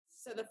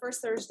So the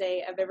first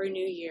Thursday of every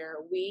new year,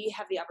 we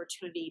have the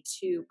opportunity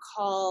to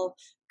call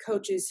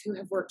coaches who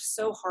have worked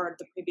so hard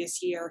the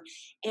previous year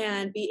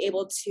and be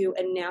able to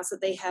announce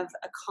that they have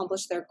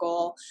accomplished their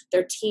goal,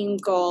 their team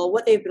goal,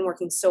 what they've been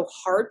working so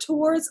hard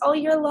towards all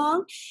year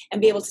long,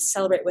 and be able to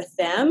celebrate with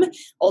them,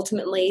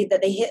 ultimately,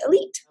 that they hit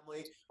elite.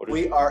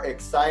 We are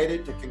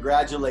excited to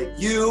congratulate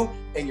you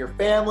and your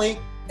family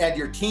and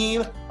your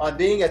team on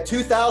being a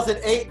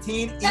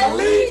 2018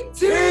 Elite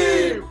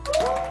Team!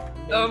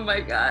 Oh my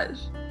gosh.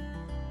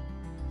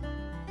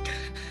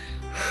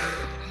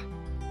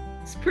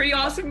 It's pretty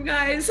awesome,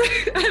 guys.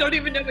 I don't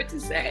even know what to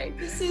say.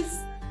 This is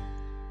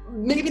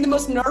maybe the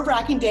most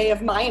nerve-wracking day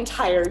of my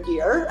entire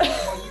year.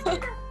 Oh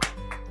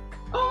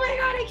my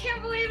God, I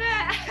can't believe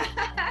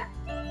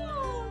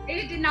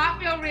it. It did not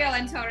feel real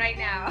until right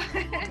now.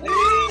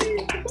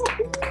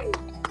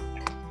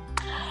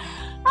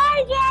 Hi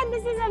again,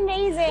 this is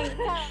amazing.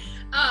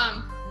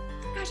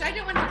 Gosh, I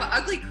didn't want to have an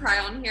ugly cry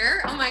on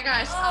here. Oh my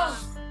gosh.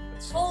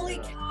 Holy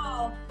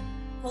cow.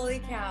 Holy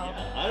cow.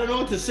 Yeah, I don't know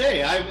what to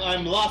say.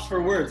 I'm lost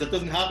for words. That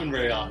doesn't happen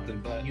very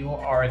often. But you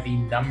are the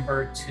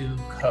 #2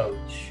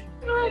 coach.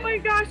 Oh my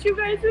gosh, you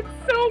guys, it's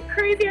so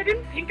crazy. I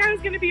didn't think I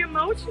was going to be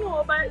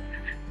emotional, but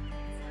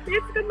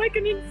it's been like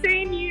an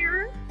insane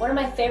year. One of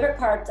my favorite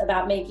parts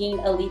about making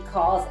elite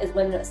calls is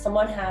when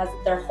someone has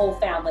their whole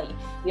family.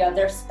 You have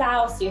their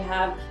spouse, you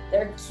have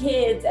their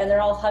kids, and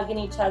they're all hugging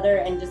each other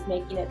and just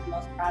making it the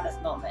most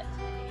proudest moment.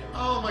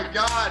 Oh my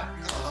God.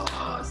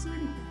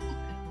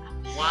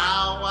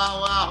 Wow,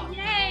 wow, wow.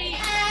 Yay!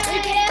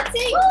 Yay!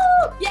 Dancing!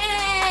 Woo!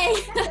 Yay!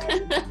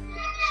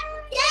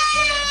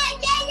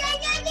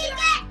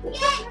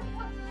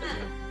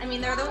 I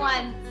mean, they're the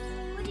ones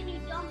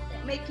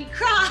that make me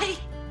cry.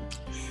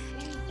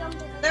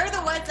 They're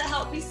the ones that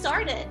helped me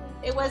start it.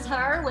 It was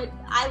her when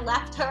I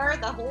left her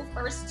the whole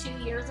first 2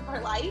 years of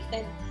her life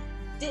and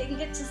didn't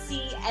get to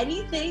see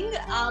anything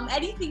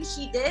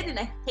she did, and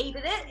I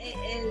hated it. It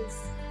is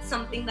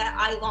something that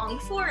I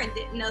longed for and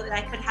didn't know that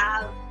I could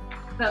have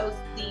both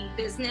the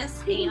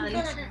business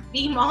and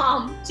the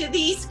mom to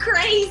these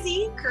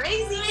crazy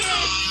kids.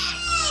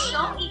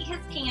 Don't eat his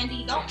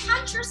candy. Don't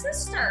punch your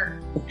sister.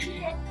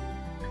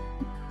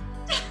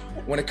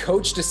 When a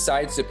coach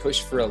decides to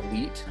push for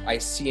elite, I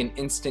see an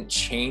instant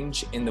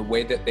change in the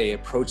way that they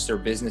approach their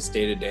business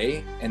day to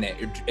day, and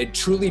it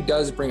truly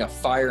does bring a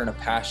fire and a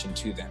passion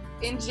to them.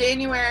 In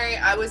January,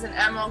 I was an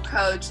Emerald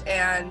coach,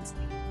 and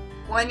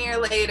 1 year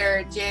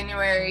later,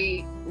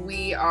 January,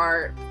 we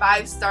are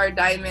 5-star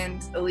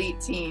Diamond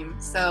Elite Team.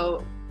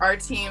 So our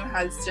team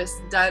has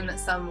just done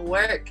some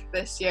work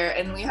this year,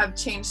 and we have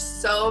changed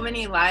so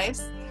many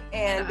lives.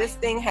 And this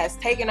thing has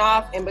taken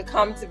off and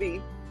become to be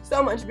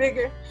so much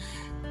bigger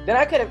than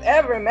I could have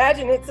ever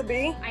imagined it to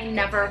be. I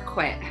never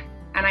quit,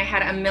 and I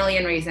had a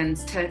million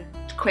reasons to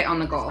quit on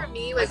the goal. For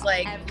me, it was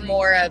like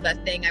more of a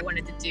thing I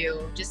wanted to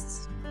do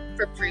just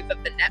for proof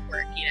of the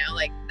network, you know,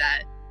 like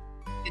that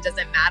it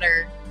doesn't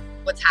matter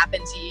what's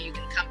happened to you, you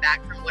can come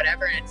back from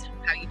whatever, and it's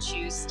how you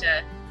choose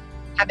to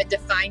have it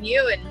define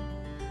you and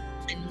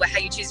how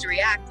you choose to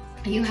react.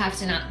 You have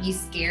to not be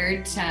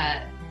scared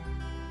to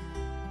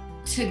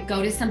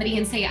go to somebody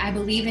and say, I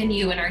believe in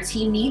you and our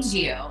team needs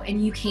you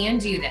and you can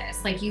do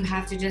this. Like, you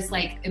have to just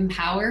like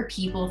empower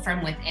people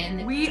from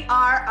within. We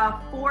are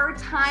a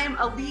 4-time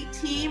elite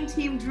team,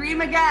 Team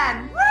Dream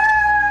Again. Woo!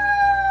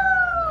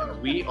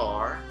 And we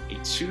are a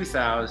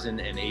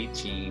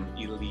 2018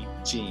 elite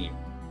team.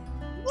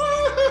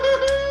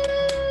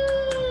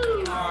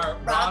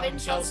 Robin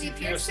Chelsea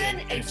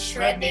Pearson and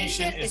Shred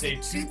Nation is a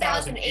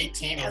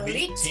 2018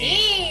 Elite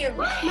Team.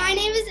 My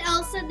name is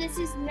Elsa. This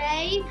is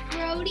May,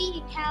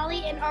 Brody, and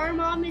Callie, and our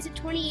mom is a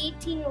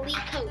 2018 Elite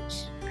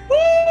Coach.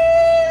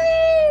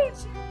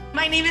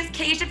 My name is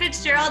Keisha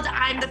Fitzgerald.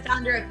 I'm the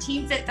founder of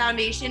Team Fit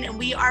Foundation, and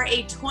we are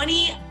a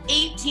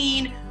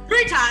 2018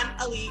 3-time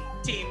Elite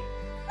Team.